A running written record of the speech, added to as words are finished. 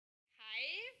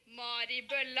Mari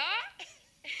Bølla.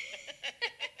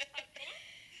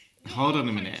 Hold on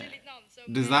a minute.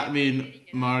 Does that mean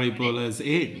Mari Bølla's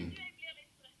in?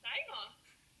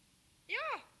 Ja.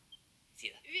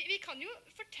 Vi kan jo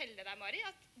fortelle deg, Mari,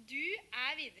 at du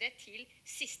videre til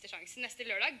siste sjansen neste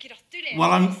lørdag. Gratulerer.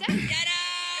 Well,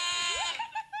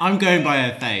 I'm going by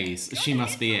her face. She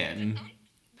must be in.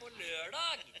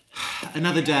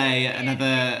 Another day,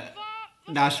 another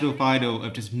national final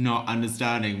of just not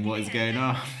understanding what is going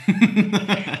on.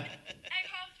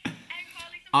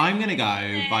 I'm gonna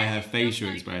go by her facial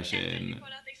expression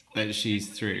that she's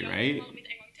through, right?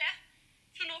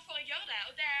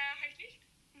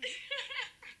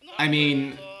 I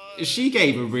mean, she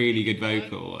gave a really good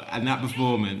vocal, and that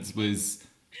performance was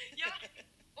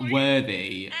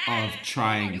worthy of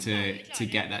trying to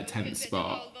get that 10th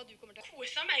spot.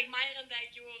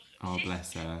 Oh,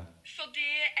 bless her.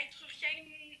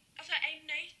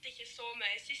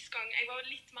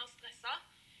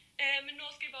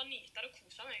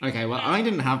 Okay, well, I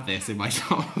didn't have this in my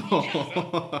top.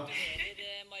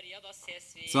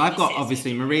 So I've got,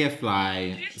 obviously, Maria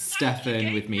Fly,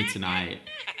 Stefan with me tonight,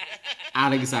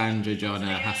 Alexandra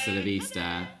Jonna Hasta La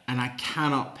Vista, and I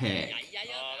cannot pick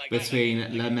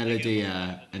between La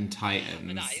Melodia and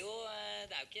Titans.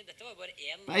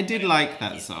 But I did like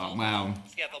that song. Well,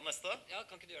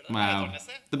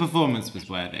 the performance was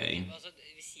worthy.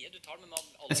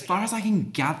 As far as I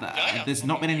can gather, there's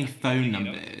not been any phone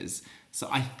numbers, so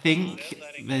I think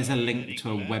there's a link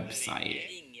to a website.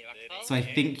 So I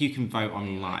think you can vote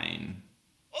online.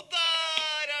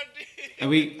 Are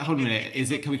we? Hold on a minute.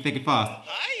 Is it? Can we think it fast?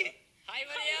 Hi,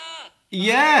 Maria.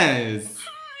 Yes.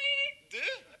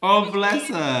 Oh, bless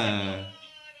her.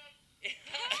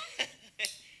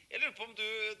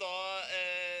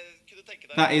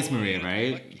 That is Maria,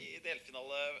 right?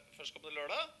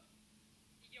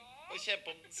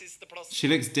 She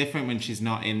looks different when she's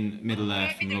not in Middle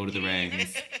Earth from Lord of the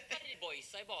Rings.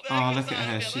 Oh, look at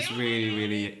her. She's really,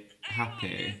 really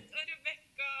happy.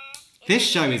 This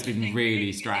show has been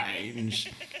really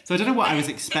strange. So I don't know what I was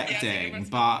expecting,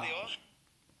 but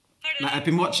like, I've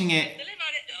been watching it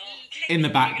in the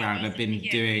background. I've been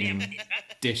doing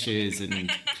dishes and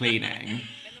cleaning,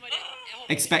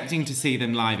 expecting to see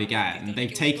them live again.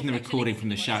 They've taken the recording from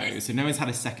the show, so no one's had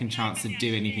a second chance to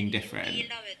do anything different.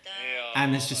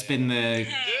 And there's just been the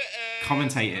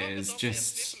commentators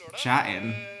just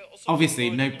chatting. Obviously,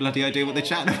 no bloody idea what they're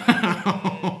chatting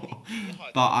about.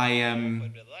 But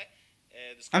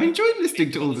I've enjoyed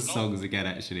listening to all the songs again,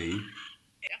 actually.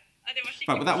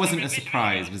 But that wasn't a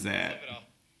surprise, was it?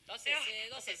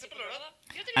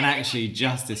 And actually,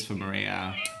 justice for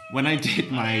Maria. When I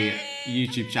did my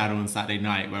YouTube channel on Saturday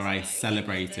night where I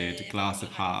celebrated Glass of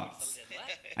Hearts,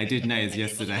 I did notice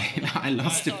yesterday that I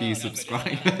lost a few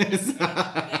subscribers.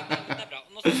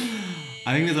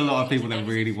 I think there's a lot of people that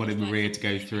really wanted Maria to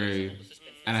go through.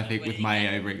 And I think with my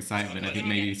overexcitement, I think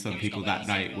maybe some people that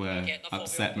night were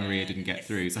upset Maria didn't get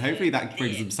through. So hopefully that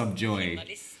brings them some joy.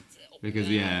 Because,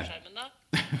 yeah,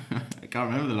 I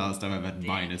can't remember the last time I've had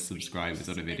minus subscribers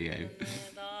on a video.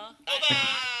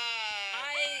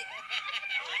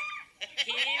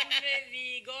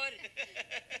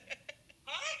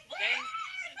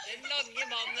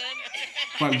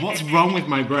 Right, what's wrong with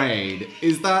my brain?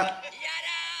 Is that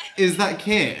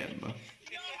Kim?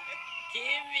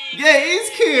 Yeah, it is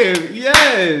Kim.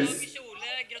 Yes.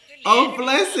 Oh,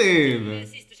 bless him.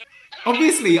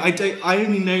 Obviously, I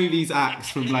only know these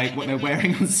acts from like what they're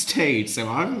wearing on stage, so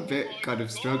I'm a bit kind of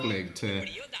struggling to.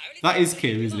 That is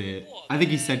Kim, isn't it? I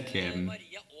think he said Kim.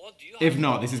 If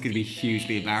not, this is going to be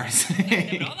hugely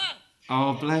embarrassing.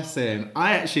 Oh, bless him.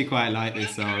 I actually quite like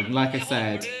this song. Like I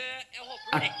said,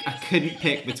 I couldn't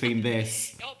pick between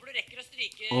this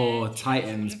or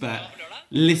Titans, but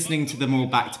listening to them all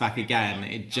back to back again,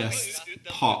 it just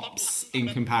pops in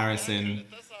comparison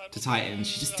to Titans.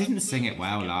 She just didn't sing it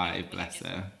well live, bless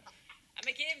her.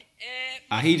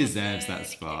 He deserves that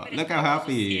spot. Look how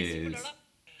happy he is.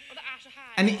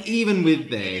 And even with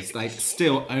this, like,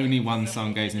 still only one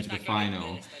song goes into the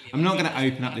final. I'm not going to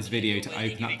open up this video to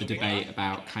open up the debate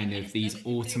about kind of these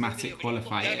automatic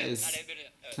qualifiers.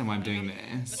 I don't know why I'm doing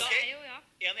this.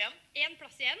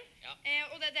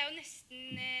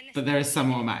 But there are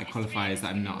some automatic qualifiers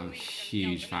that I'm not a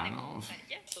huge fan of.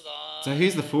 So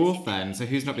who's the fourth then? So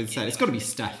who's not been said? It's got to be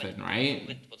Stefan,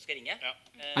 right?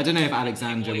 I don't know if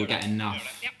Alexandra will get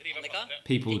enough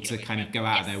people to kind of go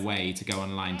out of their way to go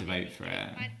online to vote for it.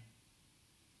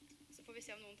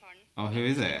 Oh, who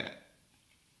is it?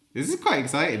 This is quite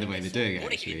exciting the way they're doing it,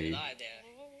 actually.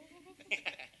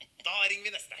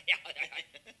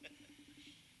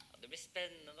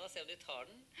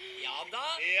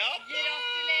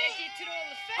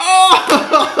 TrollfesT. Oh!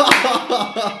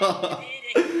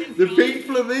 The pink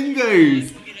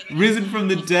flamingos, risen from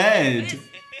the dead.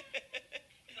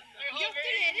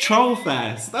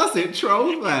 TrollfesT, that's it,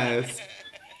 TrollfesT.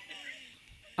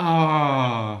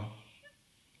 Oh.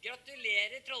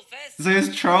 So it's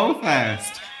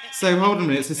TrollfesT. So hold on a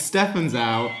minute, so Stefan's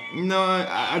out. No,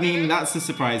 I mean, that's a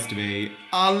surprise to me.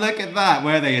 Oh, look at that.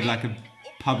 Where are they in like a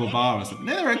pub or bar or something?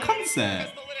 No, they're at a concert.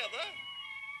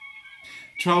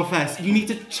 TrollfesT, you need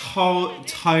to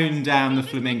tone down the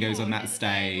flamingos on that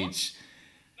stage.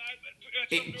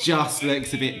 It just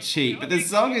looks a bit cheap, but the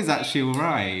song is actually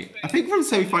alright. I think from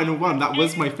semi-final 1, that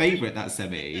was my favourite, that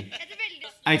semi.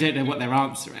 I don't know what they're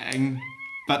answering,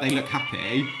 but they look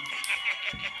happy.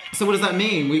 So what does that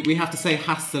mean? We have to say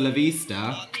hasta la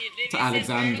vista to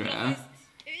Alexandra.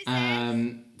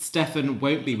 Stefan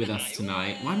won't be with us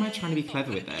tonight. Why am I trying to be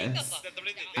clever with this?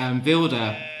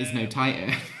 Vilda is no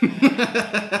tighter.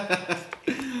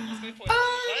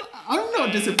 I'm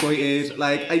not disappointed.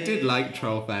 Like, I did like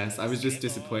TrollfesT. I was just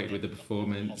disappointed with the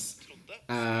performance.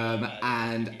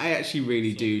 And I actually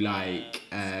really do like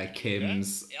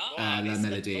Kim's La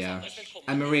Melodia.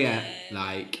 And Maria,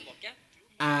 like...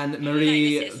 And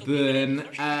Marie Bølla,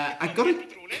 I gotta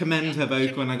commend her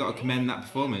vocal and I gotta commend that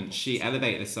performance. She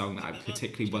elevated a song that I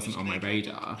particularly wasn't on my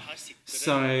radar.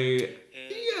 So,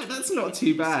 yeah, that's not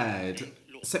too bad.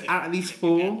 So out of these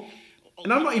 4,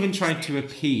 and I'm not even trying to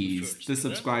appease the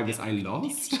subscribers I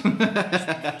lost,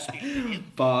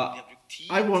 but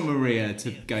I want Maria to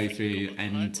go through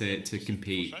and to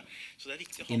compete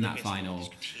in that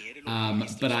final.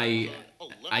 But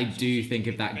I do think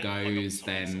if that goes,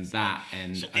 then that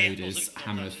and Oda's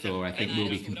Hammer of Thor, I think, will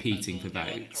be competing for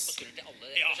votes.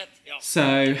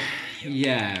 So,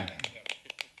 yeah.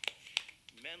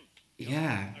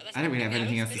 Yeah, I don't really have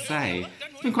anything else to say.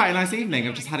 It's been quite a nice evening.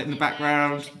 I've just had it in the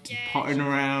background, pottering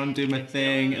around, doing my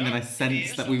thing, and then I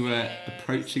sensed that we were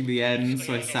approaching the end,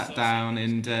 so I sat down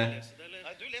and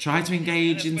tried to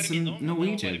engage in some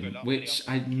Norwegian, which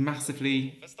I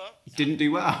massively didn't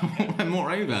do well. And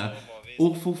moreover,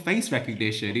 awful face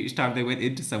recognition. Each time they went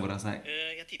into someone, I was like,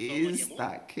 is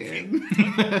that Kim?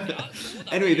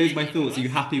 Anyway, those are my thoughts. Are you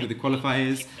happy with the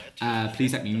qualifiers?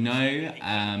 Please let me know.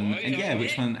 And yeah,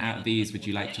 which one out of these would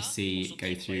you like to see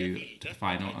go through to the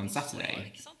final on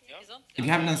Saturday? If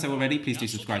you haven't done so already, please do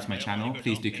subscribe to my channel.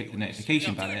 Please do click the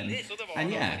notification button.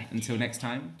 And yeah, until next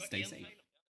time, stay safe.